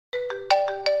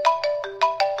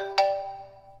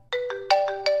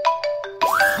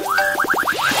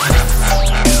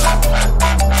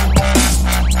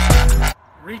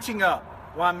Reaching up,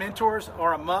 why mentors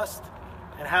are a must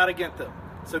and how to get them.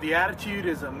 So the attitude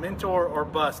is a mentor or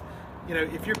bust. You know,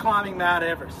 if you're climbing Mount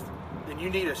Everest, then you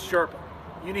need a Sherpa.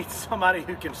 You need somebody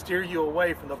who can steer you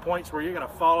away from the points where you're going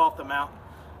to fall off the mountain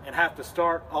and have to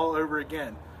start all over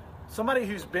again. Somebody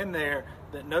who's been there,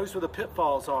 that knows where the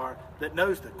pitfalls are, that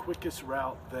knows the quickest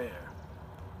route there.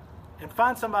 And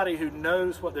find somebody who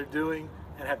knows what they're doing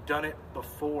and have done it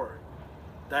before.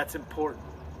 That's important.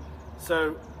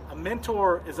 So a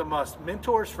mentor is a must.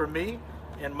 Mentors for me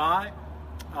and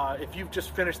if you've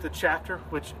just finished the chapter,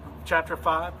 which chapter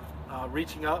 5,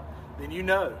 reaching up, then you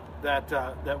know that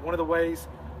one of the ways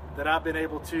that I've been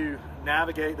able to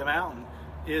navigate the mountain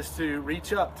is to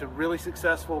reach up to really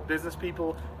successful business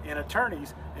people and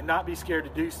attorneys and not be scared to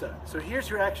do so. So here's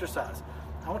your exercise.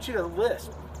 I want you to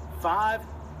list 5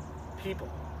 people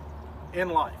in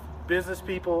life, business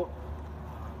people,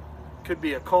 could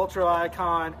be a cultural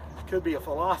icon, could be a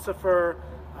philosopher,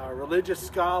 a religious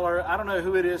scholar. I don't know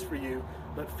who it is for you,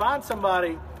 but find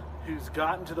somebody who's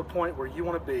gotten to the point where you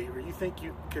want to be, or you think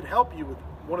you could help you with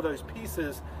one of those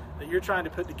pieces that you're trying to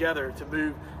put together to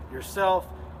move yourself,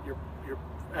 your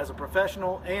as a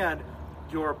professional, and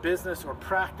your business or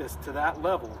practice to that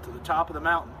level, to the top of the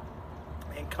mountain,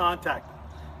 and contact them.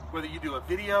 Whether you do a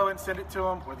video and send it to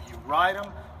them, whether you write them,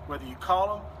 whether you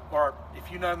call them, or if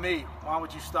you know me, why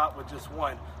would you stop with just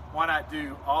one? Why not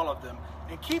do all of them?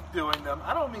 And keep doing them.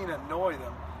 I don't mean annoy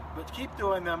them, but keep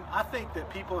doing them. I think that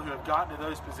people who have gotten to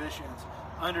those positions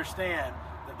understand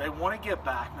that they want to get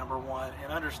back, number one,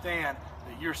 and understand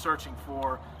that you're searching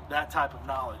for that type of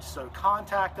knowledge. So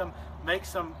contact them, make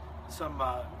some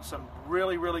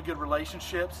really, really good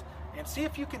relationships, and see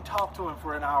if you can talk to them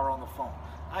for an hour on the phone.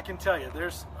 I can tell you,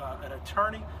 there's an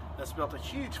attorney that's built a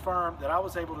huge firm that I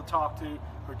was able to talk to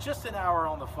for just an hour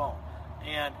on the phone.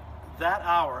 And that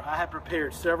hour, I had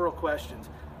prepared several questions.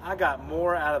 I got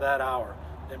more out of that hour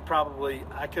than probably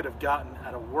I could have gotten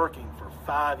out of working for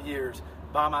 5 years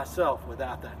by myself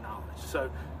without that knowledge. So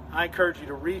I encourage you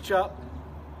to reach up,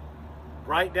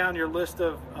 write down your list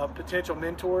of potential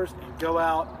mentors, and go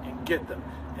out and get them.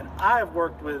 And I have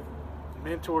worked with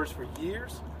mentors for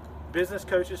years, business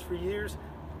coaches for years.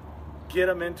 Get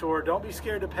a mentor. Don't be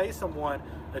scared to pay someone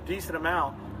a decent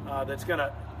amount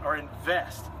or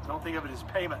invest. Don't think of it as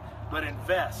payment, but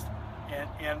invest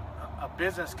in a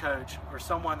business coach or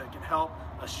someone that can help,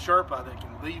 a Sherpa that can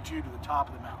lead you to the top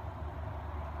of the mountain.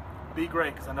 Be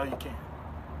great, because I know you can.